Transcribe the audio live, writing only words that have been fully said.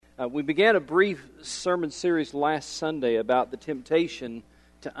We began a brief sermon series last Sunday about the temptation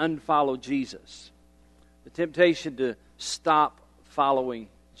to unfollow Jesus. The temptation to stop following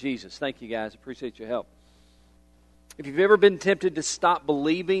Jesus. Thank you guys. Appreciate your help. If you've ever been tempted to stop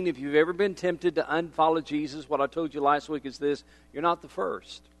believing, if you've ever been tempted to unfollow Jesus, what I told you last week is this: you're not the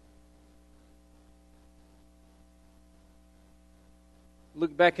first.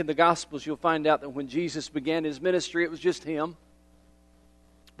 Look back in the Gospels, you'll find out that when Jesus began His ministry, it was just Him.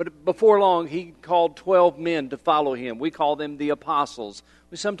 But before long, He called 12 men to follow Him. We call them the apostles.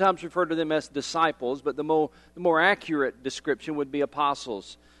 We sometimes refer to them as disciples, but the more accurate description would be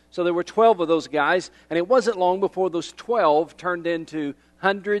apostles. So there were 12 of those guys, and it wasn't long before those 12 turned into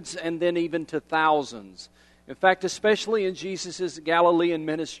hundreds and then even to thousands. In fact, especially in Jesus' Galilean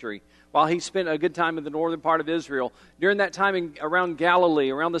ministry, while He spent a good time in the northern part of Israel, during that time around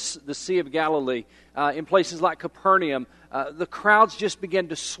Galilee, around the Sea of Galilee, in places like Capernaum, the crowds just began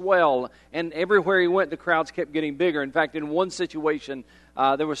to swell, and everywhere He went, the crowds kept getting bigger. In fact, in one situation,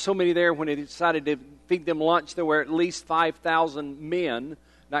 there were so many there when He decided to feed them lunch, there were at least 5,000 men,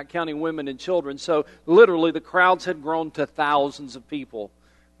 not counting women and children. So literally, the crowds had grown to thousands of people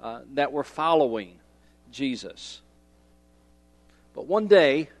that were following Jesus. But one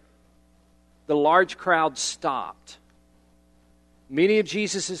day, the large crowd stopped. Many of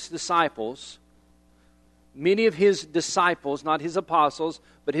Jesus' disciples, not His apostles,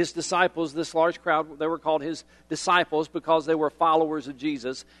 but His disciples, this large crowd, they were called His disciples because they were followers of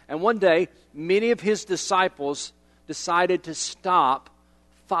Jesus. And one day, many of His disciples decided to stop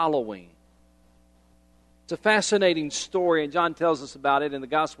following. It's a fascinating story, and John tells us about it in the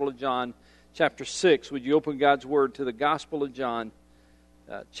Gospel of John, chapter 6. Would you open God's Word to the Gospel of John,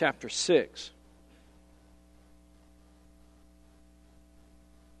 chapter 6.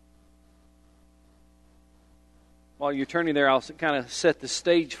 While you're turning there, I'll kind of set the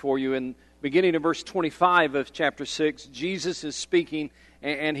stage for you. In beginning of verse 25 of chapter 6, Jesus is speaking,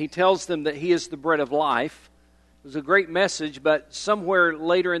 and He tells them that He is the bread of life. It was a great message, but somewhere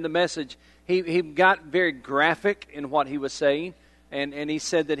later in the message, he got very graphic in what He was saying, and He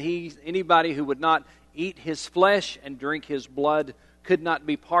said that anybody who would not eat His flesh and drink His blood could not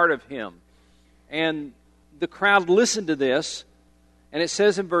be part of Him. And the crowd listened to this, and it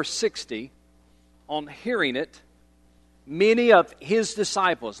says in verse 60, on hearing it, many of His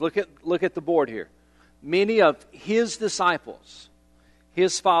disciples, look at the board here, many of His disciples,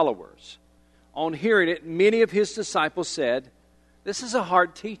 His followers, on hearing it, many of His disciples said, "This is a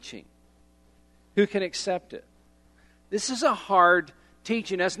hard teaching. Who can accept it?" This is a hard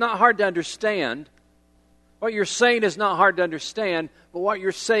teaching. That's not hard to understand. What you're saying is not hard to understand, but what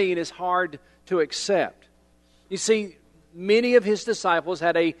you're saying is hard to accept. You see, many of His disciples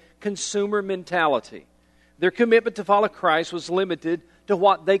had a consumer mentality. Their commitment to follow Christ was limited to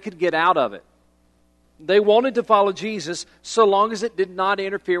what they could get out of it. They wanted to follow Jesus so long as it did not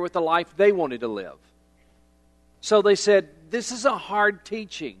interfere with the life they wanted to live. So they said, "This is a hard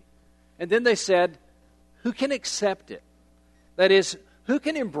teaching." And then they said, "Who can accept it?" That is, who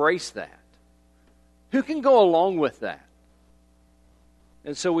can embrace that? Who can go along with that?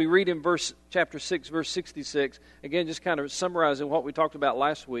 And so we read in chapter 6, verse 66, again, just kind of summarizing what we talked about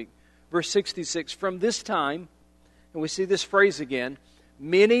last week. Verse 66, from this time, and we see this phrase again,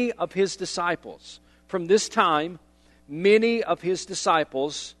 many of His disciples. From this time, many of His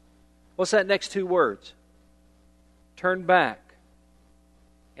disciples, what's that next two words? Turned back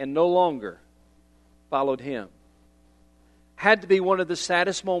and no longer followed Him. Had to be one of the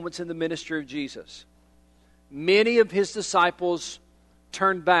saddest moments in the ministry of Jesus. Many of His disciples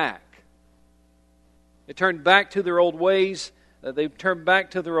turned back. They turned back to their old ways. They turned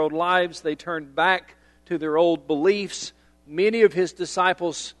back to their old lives. They turned back to their old beliefs. Many of His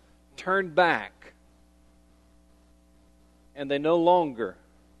disciples turned back. And they no longer,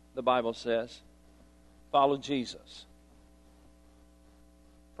 the Bible says, followed Jesus.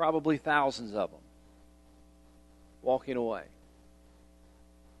 Probably thousands of them walking away.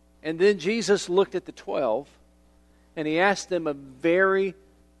 And then Jesus looked at the 12 and He asked them a very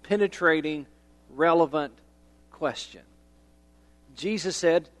penetrating, relevant question. Jesus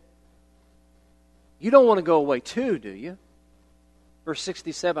said, "You don't want to go away too, do you?" Verse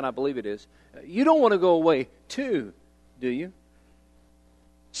 67, I believe it is. "You don't want to go away too, do you?"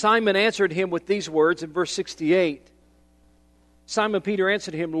 Simon answered Him with these words in verse 68. Simon Peter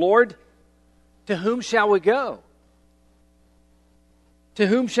answered Him, "Lord, to whom shall we go? To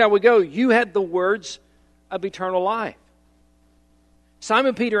whom shall we go? You had the words of eternal life."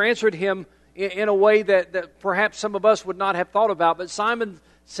 Simon Peter answered Him in a way that perhaps some of us would not have thought about. But Simon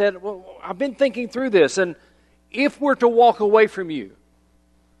said, "Well, I've been thinking through this, and if we're to walk away from You,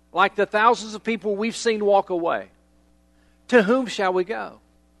 like the thousands of people we've seen walk away. To whom shall we go?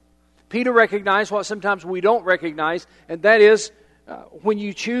 Peter recognized what sometimes we don't recognize, and that is when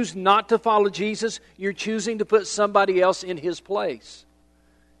you choose not to follow Jesus, you're choosing to put somebody else in His place.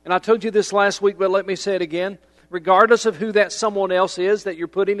 And I told you this last week, but let me say it again. Regardless of who that someone else is that you're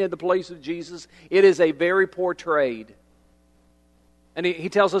putting in the place of Jesus, it is a very poor trade. And he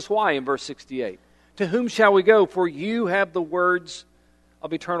tells us why in verse 68. To whom shall we go? For you have the words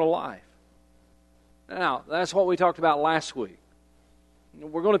of eternal life. Now, that's what we talked about last week.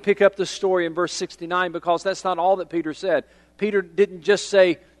 We're going to pick up the story in verse 69 because that's not all that Peter said. Peter didn't just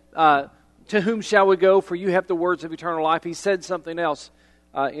say, to whom shall we go? For you have the words of eternal life. He said something else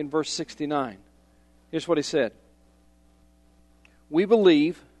in verse 69. Here's what he said. We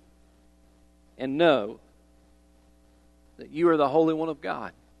believe and know that you are the Holy One of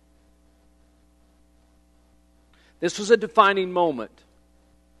God. This was a defining moment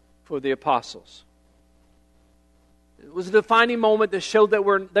for the apostles. It was a defining moment that showed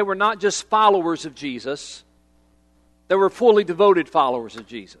that they were not just followers of Jesus, they were fully devoted followers of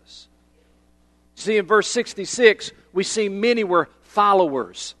Jesus. See, in verse 66, we see many were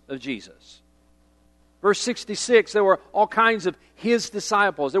followers of Jesus. Verse 66, there were all kinds of His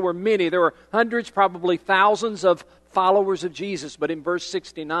disciples. There were many. There were hundreds, probably thousands of followers of Jesus. But in verse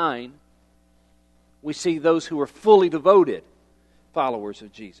 69, we see those who were fully devoted followers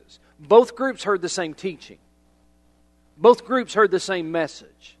of Jesus. Both groups heard the same teaching. Both groups heard the same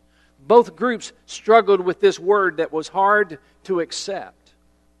message. Both groups struggled with this word that was hard to accept.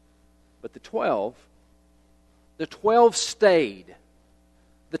 But the 12 stayed.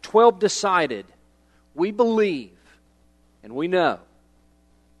 The 12 decided, we believe and we know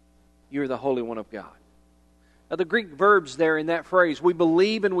you're the Holy One of God. Now the Greek verbs there in that phrase, we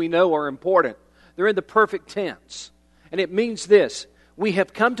believe and we know, are important. They're in the perfect tense. And it means this, we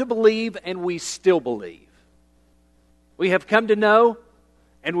have come to believe and we still believe. We have come to know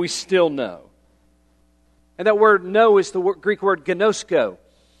and we still know. And that word know is the Greek word gnosko.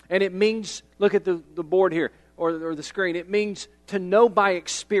 And it means, look at the board here, or the screen, it means to know by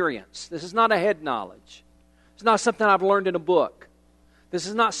experience. This is not a head knowledge. It's not something I've learned in a book. This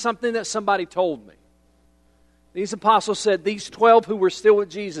is not something that somebody told me. These apostles said, these 12 who were still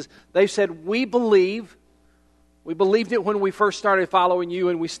with Jesus, they said, we believe. We believed it when we first started following you,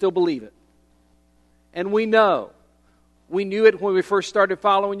 and we still believe it. And we know. We knew it when we first started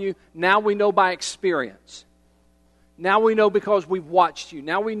following you. Now we know by experience. Now we know because we've watched you.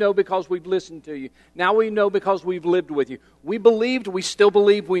 Now we know because we've listened to you. Now we know because we've lived with you. We believed, we still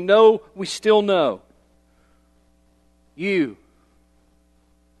believe, we know, we still know. You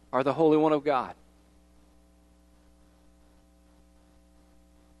are the Holy One of God.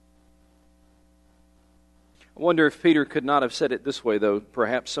 I wonder if Peter could not have said it this way, though,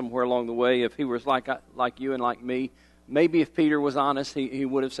 perhaps somewhere along the way, if he was like you and like me. Maybe if Peter was honest, he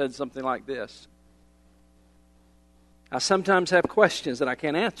would have said something like this. I sometimes have questions that I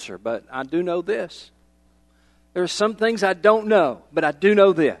can't answer, but I do know this. There are some things I don't know, but I do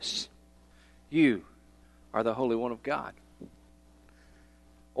know this. You are the Holy One of God.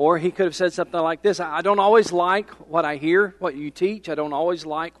 Or he could have said something like this. I don't always like what I hear, what you teach. I don't always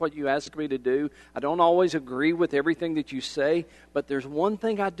like what you ask me to do. I don't always agree with everything that you say, but there's one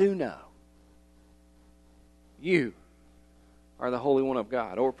thing I do know. You are the Holy One of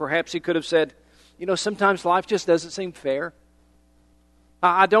God. Or perhaps he could have said, sometimes life just doesn't seem fair.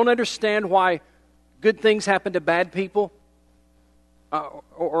 I don't understand why good things happen to bad people. I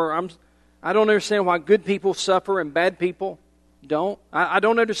don't understand why good people suffer and bad people don't. I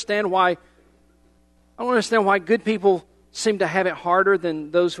don't understand why good people seem to have it harder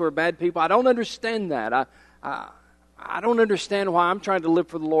than those who are bad people. I don't understand that. I don't understand why I'm trying to live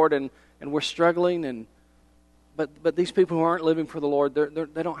for the Lord and we're struggling But these people who aren't living for the Lord,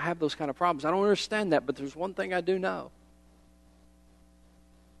 they don't have those kind of problems. I don't understand that, but there's one thing I do know.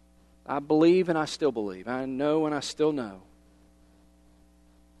 I believe and I still believe. I know and I still know.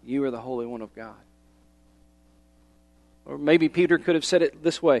 You are the Holy One of God. Or maybe Peter could have said it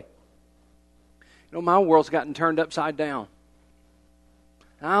this way. My world's gotten turned upside down.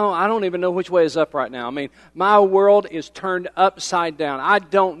 I don't even know which way is up right now. My world is turned upside down. I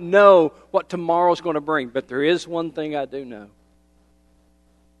don't know what tomorrow's going to bring, but there is one thing I do know.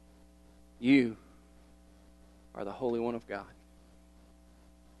 You are the Holy One of God.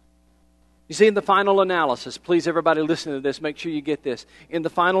 You see, in the final analysis, please everybody listen to this, make sure you get this. In the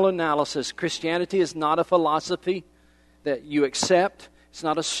final analysis, Christianity is not a philosophy that you accept. It's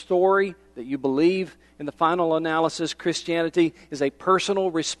not a story that you believe. In the final analysis, Christianity is a personal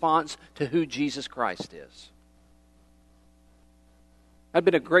response to who Jesus Christ is. That'd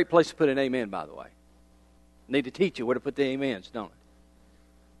been a great place to put an amen, by the way. I need to teach you where to put the amens, don't it?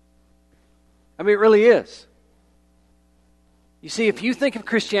 I mean, it really is. You see, if you think of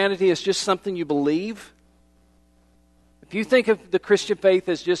Christianity as just something you believe, if you think of the Christian faith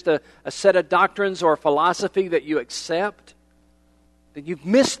as just a set of doctrines or a philosophy that you accept, then you've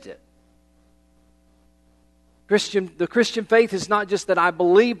missed it. The Christian faith is not just that I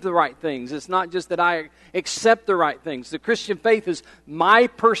believe the right things. It's not just that I accept the right things. The Christian faith is my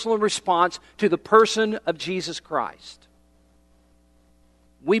personal response to the person of Jesus Christ.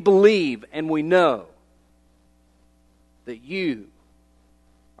 We believe and we know that you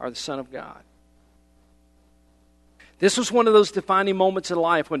are the Son of God. This was one of those defining moments in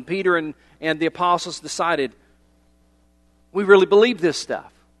life when Peter and the apostles decided, we really believe this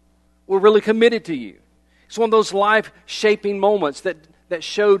stuff. We're really committed to you. It's one of those life-shaping moments that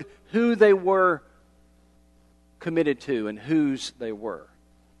showed who they were committed to and whose they were.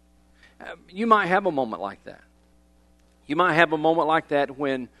 You might have a moment like that. You might have a moment like that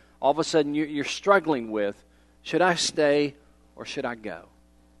when all of a sudden you're struggling with, should I stay or should I go?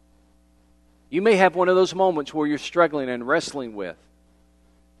 You may have one of those moments where you're struggling and wrestling with,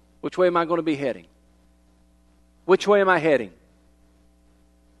 which way am I going to be heading? Which way am I heading?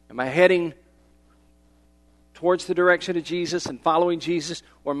 Am I heading towards the direction of Jesus and following Jesus,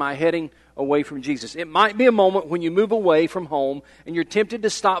 or am I heading away from Jesus? It might be a moment when you move away from home and you're tempted to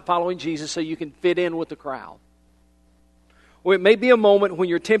stop following Jesus so you can fit in with the crowd. Or it may be a moment when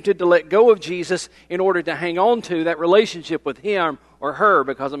you're tempted to let go of Jesus in order to hang on to that relationship with him or her,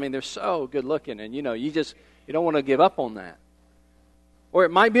 because, I mean, they're so good looking and, you don't want to give up on that. Or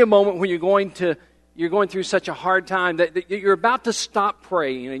it might be a moment when you're going through such a hard time that you're about to stop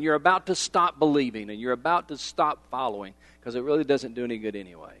praying and you're about to stop believing and you're about to stop following because it really doesn't do any good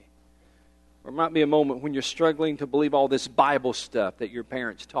anyway. Or it might be a moment when you're struggling to believe all this Bible stuff that your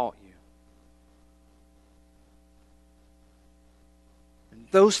parents taught you. And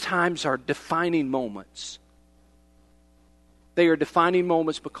those times are defining moments. They are defining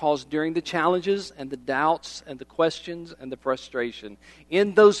moments because during the challenges and the doubts and the questions and the frustration,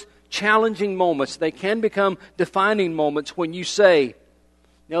 in those challenging moments, they can become defining moments when you say,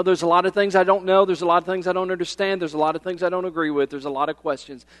 there's a lot of things I don't know, there's a lot of things I don't understand, there's a lot of things I don't agree with, there's a lot of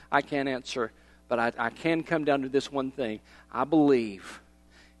questions I can't answer, but I can come down to this one thing. I believe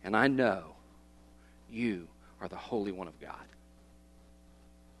and I know you are the Holy One of God.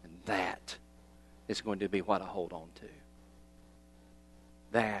 And that is going to be what I hold on to.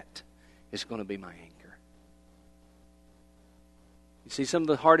 That is going to be my anchor. You see, some of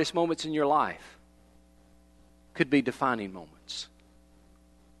the hardest moments in your life could be defining moments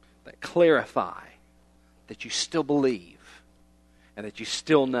that clarify that you still believe and that you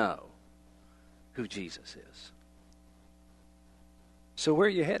still know who Jesus is. So where are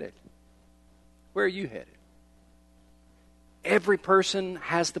you headed? Where are you headed? Every person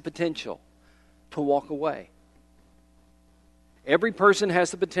has the potential to walk away. Every person has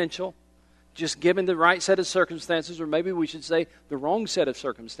the potential, just given the right set of circumstances, or maybe we should say the wrong set of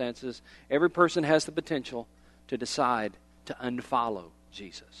circumstances, every person has the potential to decide to unfollow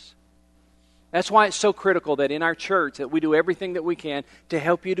Jesus. That's why it's so critical that in our church that we do everything that we can to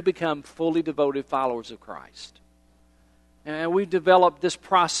help you to become fully devoted followers of Christ. And we've developed this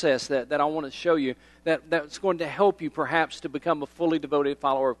process that I want to show you that's going to help you perhaps to become a fully devoted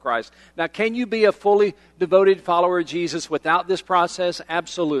follower of Christ. Now, can you be a fully devoted follower of Jesus without this process?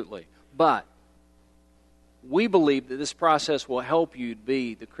 Absolutely. But we believe that this process will help you to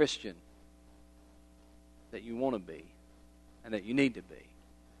be the Christian that you want to be and that you need to be.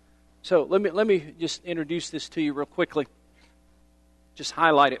 So let me just introduce this to you real quickly. Just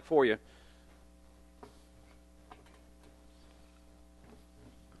highlight it for you.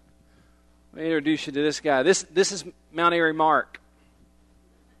 Let me introduce you to this guy. This is Mount Airy Mark.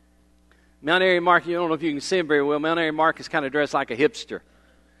 Mount Airy Mark, you don't know if you can see him very well. Mount Airy Mark is kind of dressed like a hipster.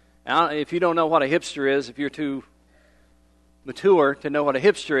 Now, if you don't know what a hipster is, if you're too mature to know what a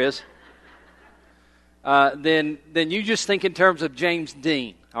hipster is, then you just think in terms of James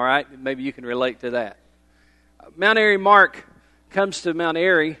Dean, all right? Maybe you can relate to that. Mount Airy Mark comes to Mount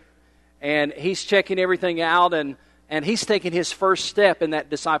Airy, and he's checking everything out, and he's taking his first step in that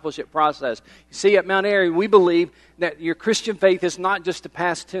discipleship process. You see, at Mount Airy, we believe that your Christian faith is not just a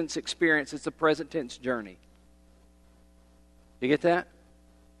past tense experience, it's a present tense journey. You get that?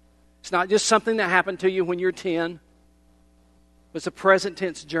 It's not just something that happened to you when you're 10. It's a present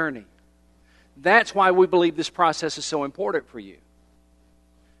tense journey. That's why we believe this process is so important for you.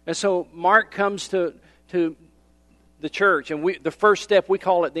 And so Mark comes to the church, and the first step, we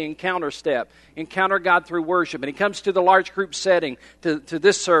call it the encounter step. Encounter God through worship. And he comes to the large group setting, to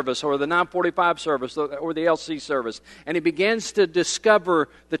this service, or the 945 service, or the LC service. And he begins to discover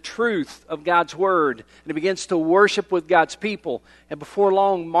the truth of God's Word. And he begins to worship with God's people. And before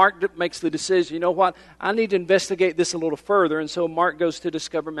long, Mark makes the decision, you know what, I need to investigate this a little further. And so Mark goes to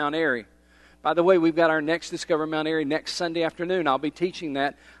Discover Mount Airy. By the way, we've got our next Discover Mount Airy next Sunday afternoon. I'll be teaching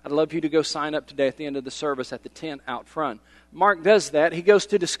that. I'd love you to go sign up today at the end of the service at the tent out front. Mark does that. He goes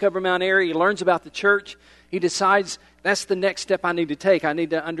to Discover Mount Airy. He learns about the church. He decides that's the next step I need to take. I need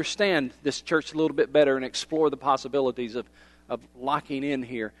to understand this church a little bit better and explore the possibilities of locking in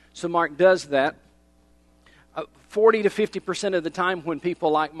here. So Mark does that. 40 to 50% of the time when people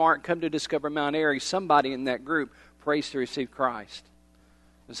like Mark come to Discover Mount Airy, somebody in that group prays to receive Christ.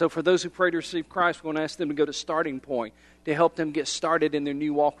 And so for those who pray to receive Christ, we're going to ask them to go to Starting Point to help them get started in their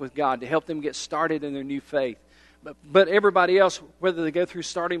new walk with God, to help them get started in their new faith. But everybody else, whether they go through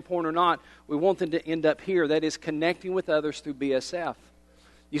Starting Point or not, we want them to end up here. That is connecting with others through BSF.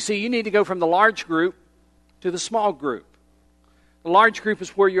 You see, you need to go from the large group to the small group. The large group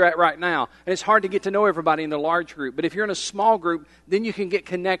is where you're at right now. And it's hard to get to know everybody in the large group. But if you're in a small group, then you can get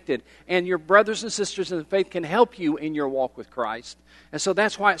connected. And your brothers and sisters in the faith can help you in your walk with Christ. And so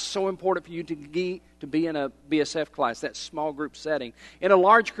that's why it's so important for you to be in a BSF class, that small group setting. In a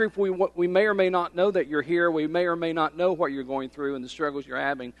large group, we may or may not know that you're here. We may or may not know what you're going through and the struggles you're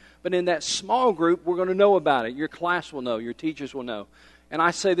having. But in that small group, we're going to know about it. Your class will know. Your teachers will know. And I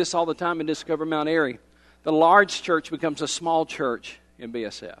say this all the time in Discover Mount Airy. The large church becomes a small church in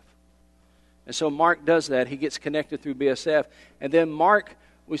BSF. And so Mark does that. He gets connected through BSF. And then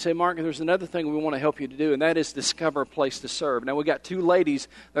we say, Mark, there's another thing we want to help you to do, and that is discover a place to serve. Now, we've got two ladies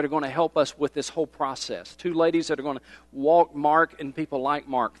that are going to help us with this whole process. Two ladies that are going to walk Mark and people like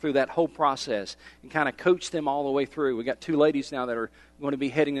Mark through that whole process and kind of coach them all the way through. We've got two ladies now that are going to be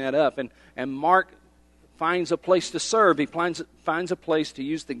heading that up. And Mark finds a place to serve. He finds a place to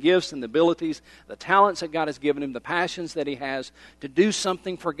use the gifts and the abilities, the talents that God has given him, the passions that he has to do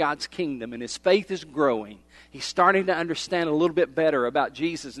something for God's kingdom. And his faith is growing. He's starting to understand a little bit better about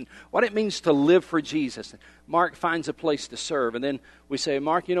Jesus and what it means to live for Jesus. Mark finds a place to serve. And then we say,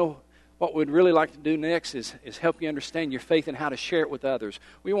 Mark, you know, what we'd really like to do next is help you understand your faith and how to share it with others.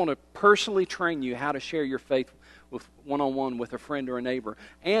 We want to personally train you how to share your faith with one-on-one with a friend or a neighbor.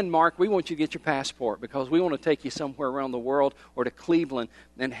 And Mark, we want you to get your passport because we want to take you somewhere around the world or to Cleveland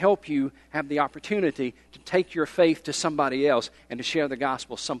and help you have the opportunity to take your faith to somebody else and to share the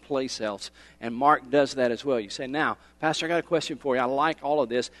gospel someplace else. And Mark does that as well. You say, now, Pastor, I got a question for you. I like all of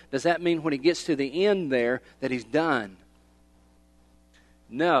this. Does that mean when he gets to the end there that he's done?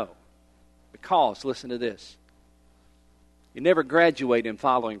 No. Because, listen to this, you never graduate in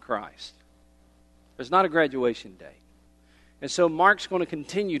following Christ. There's not a graduation day. And so Mark's going to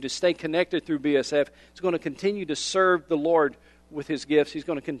continue to stay connected through BSF. He's going to continue to serve the Lord with his gifts. He's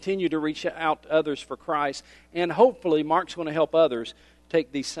going to continue to reach out to others for Christ. And hopefully Mark's going to help others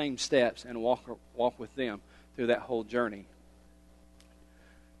take these same steps and walk with them through that whole journey.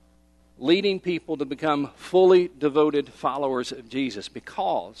 Leading people to become fully devoted followers of Jesus,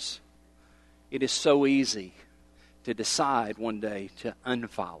 because it is so easy to decide one day to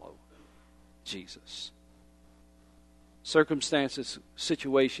unfollow Jesus. Circumstances,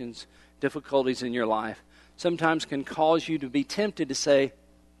 situations, difficulties in your life sometimes can cause you to be tempted to say,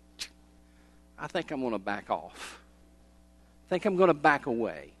 I think I'm going to back off. I think I'm going to back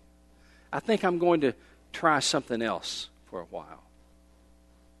away. I think I'm going to try something else for a while.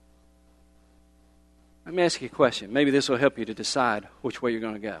 Let me ask you a question. Maybe this will help you to decide which way you're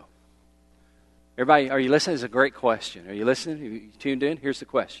going to go. Everybody, are you listening? It's a great question. Are you listening? Are you tuned in? Here's the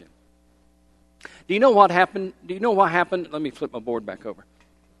question. Do you know what happened? Let me flip my board back over.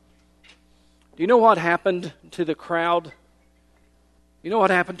 Do you know what happened to the crowd? You know what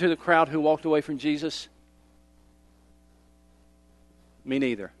happened to the crowd who walked away from Jesus? Me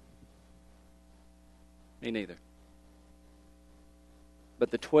neither. Me neither. But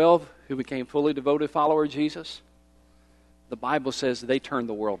the 12 who became fully devoted followers of Jesus, the Bible says they turned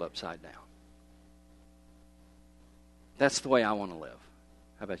the world upside down. That's the way I want to live.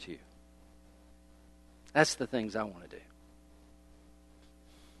 How about you? That's the things I want to do.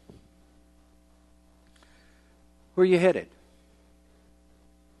 Where are you headed?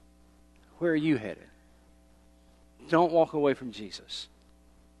 Where are you headed? Don't walk away from Jesus.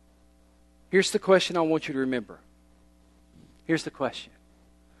 Here's the question I want you to remember. Here's the question.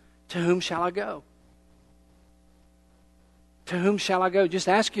 To whom shall I go? To whom shall I go? Just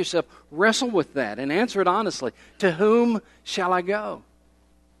ask yourself, wrestle with that and answer it honestly. To whom shall I go?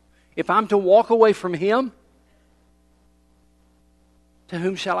 If I'm to walk away from Him, To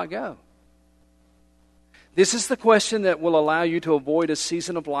whom shall I go? This is the question that will allow you to avoid a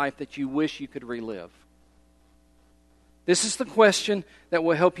season of life that you wish you could relive. This is the question that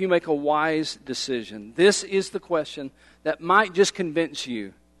will help you make a wise decision. This is the question that might just convince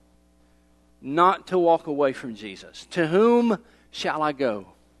you not to walk away from Jesus. To whom shall I go?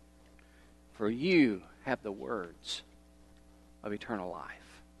 For you have the words of eternal life.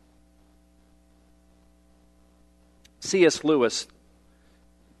 C.S. Lewis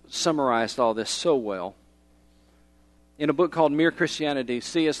summarized all this so well. In a book called Mere Christianity,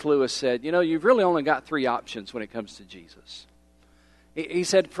 C.S. Lewis said, you've really only got three options when it comes to Jesus. He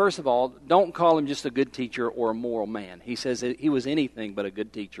said, first of all, don't call him just a good teacher or a moral man. He says that he was anything but a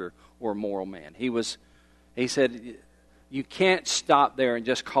good teacher or a moral man. He said, you can't stop there and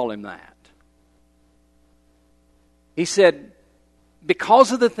just call him that. He said,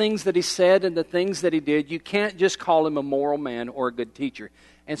 because of the things that he said and the things that he did, you can't just call him a moral man or a good teacher.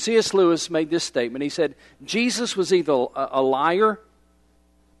 And C.S. Lewis made this statement. He said, Jesus was either a liar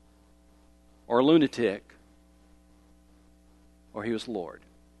or a lunatic, or he was Lord.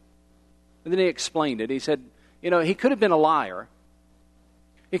 And then he explained it. He said, he could have been a liar.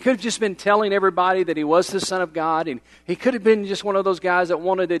 He could have just been telling everybody that he was the Son of God, and he could have been just one of those guys that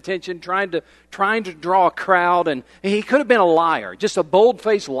wanted attention, trying to draw a crowd, and he could have been a liar, just a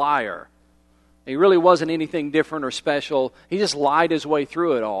bold-faced liar. He really wasn't anything different or special. He just lied his way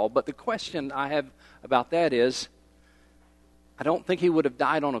through it all. But the question I have about that is, I don't think he would have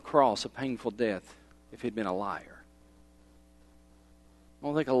died on a cross a painful death if he'd been a liar.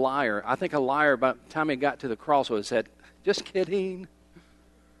 I think a liar, by the time he got to the cross, would have said, just kidding.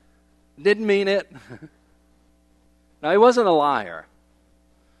 Didn't mean it. No, he wasn't a liar.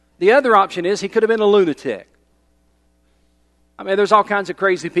 The other option is he could have been a lunatic. I mean, there's all kinds of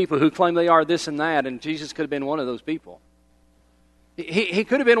crazy people who claim they are this and that, and Jesus could have been one of those people. He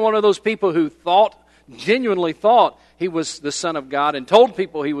could have been one of those people who genuinely thought he was the Son of God and told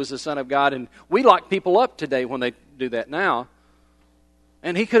people he was the Son of God, and we lock people up today when they do that now.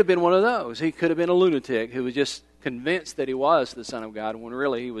 And he could have been one of those. He could have been a lunatic who was just convinced that he was the Son of God when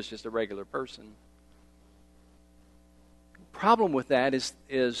really he was just a regular person. The problem with that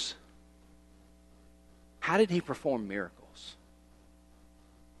is how did he perform miracles?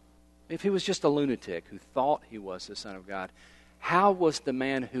 If he was just a lunatic who thought he was the Son of God, how was the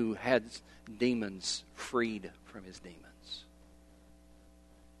man who had demons freed from his demons?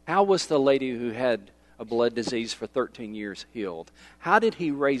 How was the lady who had a blood disease for 13 years healed? How did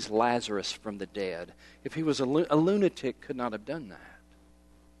he raise Lazarus from the dead? If he was a lunatic, could not have done that.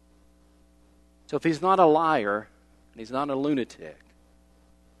 So if he's not a liar and he's not a lunatic,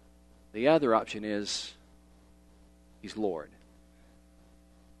 the other option is he's Lord.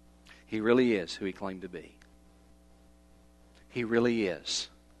 He really is who he claimed to be. He really is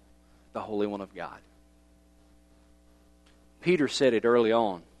the Holy One of God. Peter said it early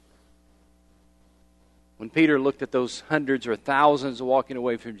on. When Peter looked at those hundreds or thousands walking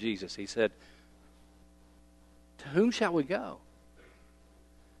away from Jesus, he said, to whom shall we go?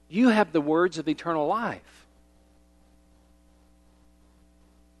 You have the words of eternal life.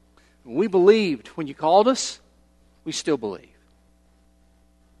 We believed when you called us, we still believe.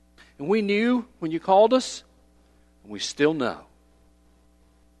 And we knew when you called us, and we still know.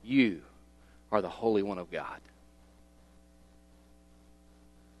 You are the Holy One of God.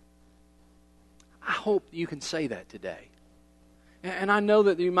 I hope you can say that today. And I know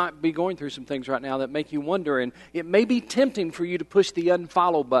that you might be going through some things right now that make you wonder, and it may be tempting for you to push the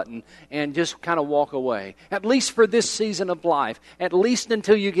unfollow button and just kind of walk away, at least for this season of life, at least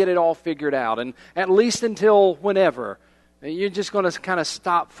until you get it all figured out, and at least until whenever. You're just going to kind of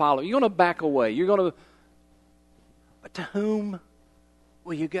stop following. You're going to back away. But to whom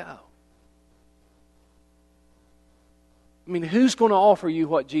will you go? I mean, who's going to offer you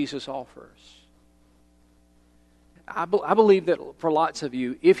what Jesus offers? I believe that for lots of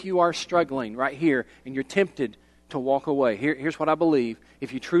you, if you are struggling right here and you're tempted to walk away, here's what I believe.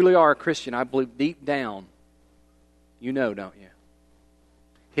 If you truly are a Christian, I believe deep down, you know, don't you?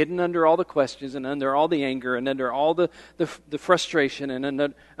 Hidden under all the questions and under all the anger and under all the frustration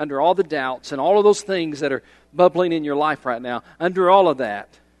and under all the doubts and all of those things that are bubbling in your life right now, under all of that,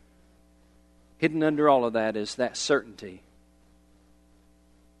 hidden under all of that is that certainty.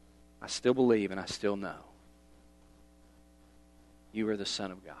 I still believe and I still know. You are the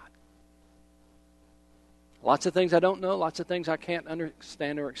Son of God. Lots of things I don't know, lots of things I can't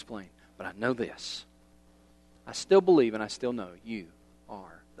understand or explain, but I know this. I still believe and I still know you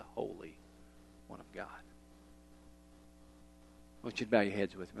are the Holy One of God. I want you to bow your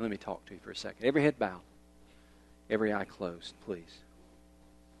heads with me. Let me talk to you for a second. Every head bowed, every eye closed, please.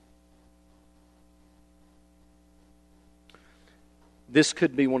 This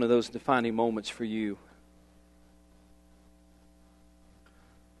could be one of those defining moments for you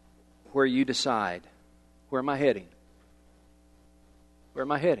where you decide, where am I heading? Where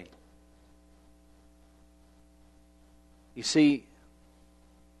am I heading? You see,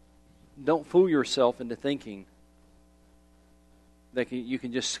 don't fool yourself into thinking that you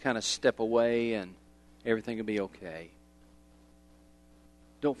can just kind of step away and everything will be okay.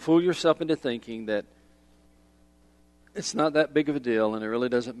 Don't fool yourself into thinking that it's not that big of a deal and it really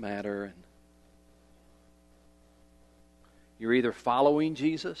doesn't matter. And you're either following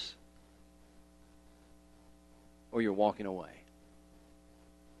Jesus or you're walking away.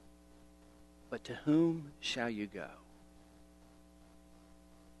 But to whom shall you go?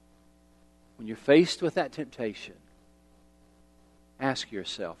 When you're faced with that temptation, ask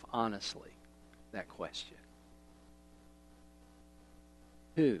yourself honestly that question.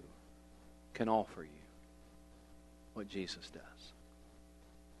 Who can offer you what Jesus does?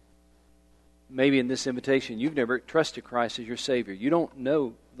 Maybe in this invitation, you've never trusted Christ as your Savior. You don't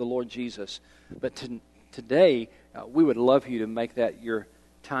know the Lord Jesus. But today, we would love you to make that your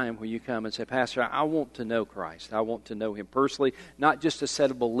time where you come and say, Pastor, I want to know Christ. I want to know Him personally. Not just a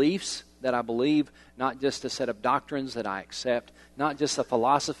set of beliefs that I believe, not just a set of doctrines that I accept, not just a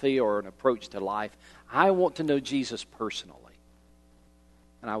philosophy or an approach to life. I want to know Jesus personally.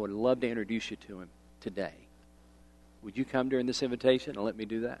 And I would love to introduce you to Him today. Would you come during this invitation and let me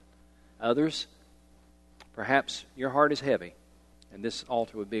do that? Others, perhaps your heart is heavy, and this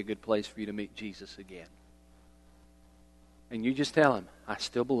altar would be a good place for you to meet Jesus again. And you just tell Him, I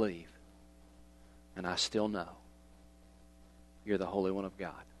still believe, and I still know you're the Holy One of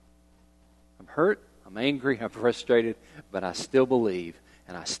God. I'm hurt, I'm angry, I'm frustrated, but I still believe,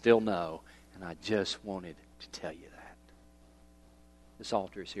 and I still know, and I just wanted to tell you that. This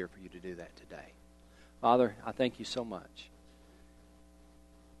altar is here for you to do that today. Father, I thank you so much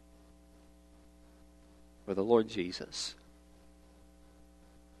for the Lord Jesus,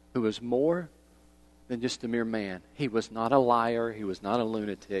 who was more than just a mere man. He was not a liar. He was not a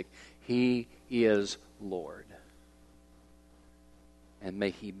lunatic. He is Lord. And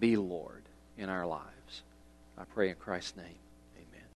may He be Lord in our lives. I pray in Christ's name.